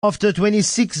After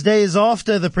 26 days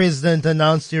after the president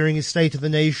announced during his State of the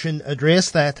Nation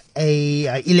address that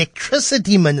a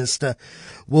electricity minister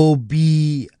will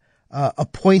be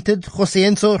appointed, Jose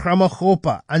Enzo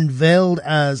Ramokgopa unveiled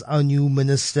as our new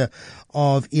Minister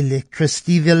of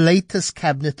Electricity, the latest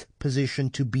cabinet position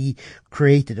to be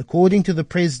created. According to the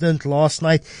president last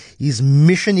night, his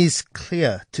mission is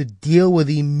clear: to deal with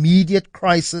the immediate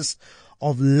crisis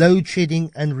of load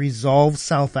shedding and resolve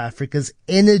South Africa's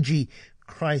energy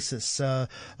crisis.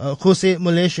 Jose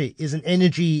Moleshe is an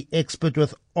energy expert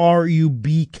with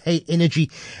RUBK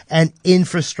Energy and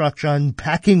Infrastructure,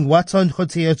 unpacking what's on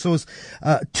Jose Enzo's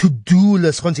to-do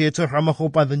list. Jose Enzo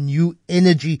Ramokgopa, the new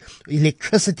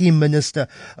electricity minister.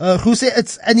 Jose,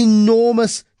 it's an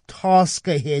enormous task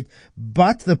ahead,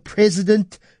 but the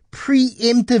president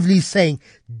preemptively saying,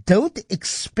 don't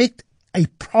expect a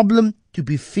problem to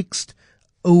be fixed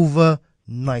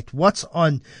overnight. What's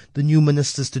on the new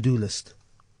minister's to-do list?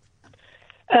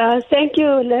 Thank you,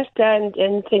 Lester,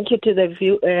 and thank you to the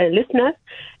listeners.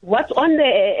 What's on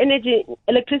the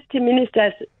electricity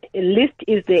minister's list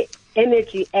is the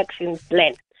Energy Action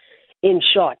Plan, in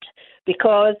short,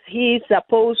 because he's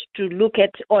supposed to look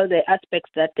at all the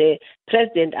aspects that the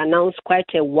president announced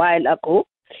quite a while ago,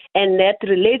 and that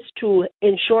relates to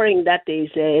ensuring that there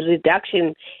is a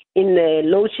reduction in the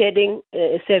load shedding,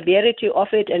 severity of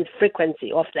it, and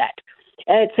frequency of that.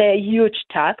 It's a huge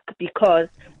task because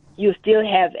you still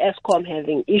have Eskom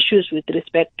having issues with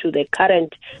respect to the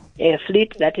current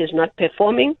fleet that is not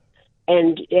performing,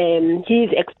 and he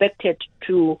is expected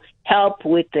to help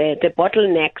with the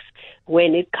bottlenecks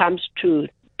when it comes to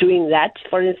doing that.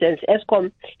 For instance,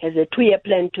 Eskom has a 2-year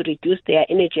plan to reduce their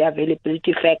energy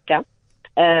availability factor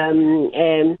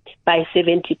by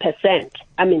 70%.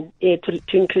 To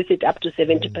increase it up to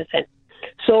 70%.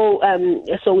 So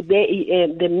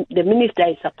the minister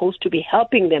is supposed to be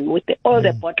helping them with all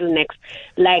the bottlenecks,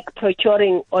 like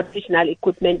procuring original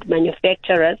equipment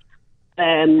manufacturers,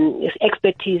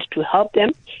 expertise to help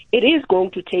them. It is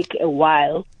going to take a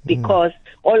while because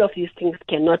all of these things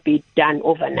cannot be done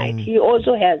overnight. He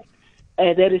also has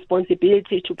the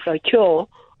responsibility to procure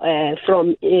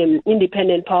from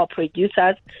independent power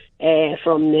producers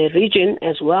from the region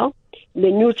as well, the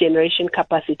new generation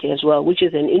capacity as well, which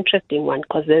is an interesting one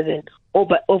because there's an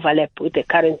overlap with the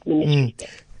current ministry.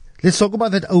 Let's talk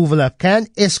about that overlap. Can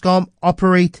Eskom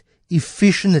operate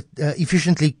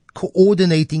efficiently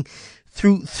coordinating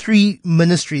through 3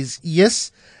 ministries?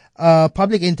 Yes,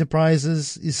 Public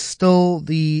Enterprises is still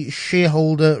the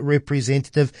shareholder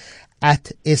representative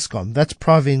at Eskom. That's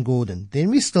Pravin Gordhan.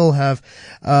 Then we still have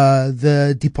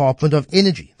the Department of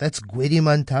Energy. That's Gwedi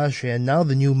Mantashe, and now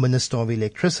the new Minister of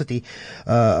Electricity,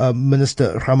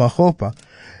 Minister Ramokgopa.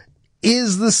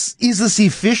 Is this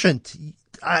efficient?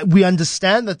 We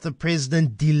understand that the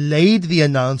president delayed the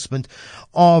announcement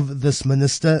of this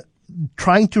minister,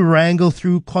 trying to wrangle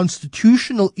through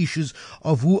constitutional issues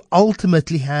of who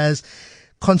ultimately has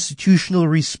constitutional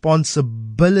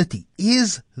responsibility.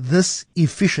 Is this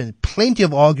efficient? Plenty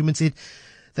of arguments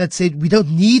that said we don't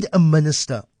need a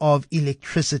minister of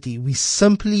electricity. We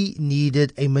simply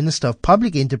needed a minister of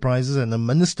public enterprises and a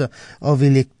minister of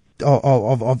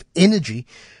energy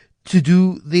to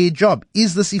do their job.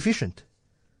 Is this efficient?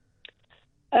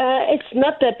 It's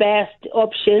not the best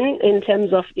option in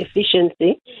terms of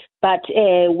efficiency, but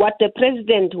what the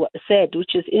president said,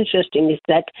 which is interesting, is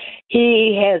that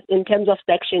he has, in terms of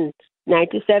Section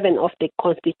 97 of the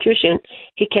Constitution,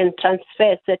 he can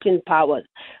transfer certain powers,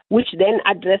 which then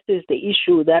addresses the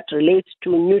issue that relates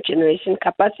to new generation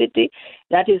capacity.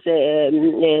 That is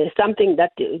something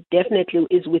that definitely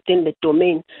is within the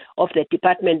domain of the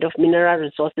Department of Mineral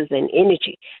Resources and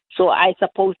Energy. So I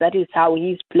suppose that is how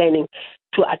he's planning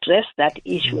to address that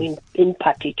issue in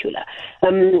particular.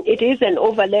 It is an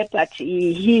overlap, but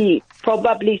he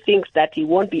probably thinks that he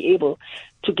won't be able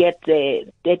to get the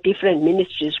different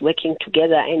ministries working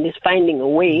together, and is finding a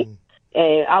way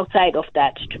outside of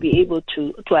that to be able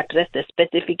to address the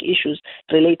specific issues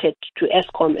related to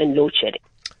Eskom and load shedding.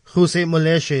 Jose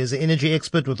Moleshe is an energy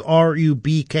expert with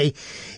RUBK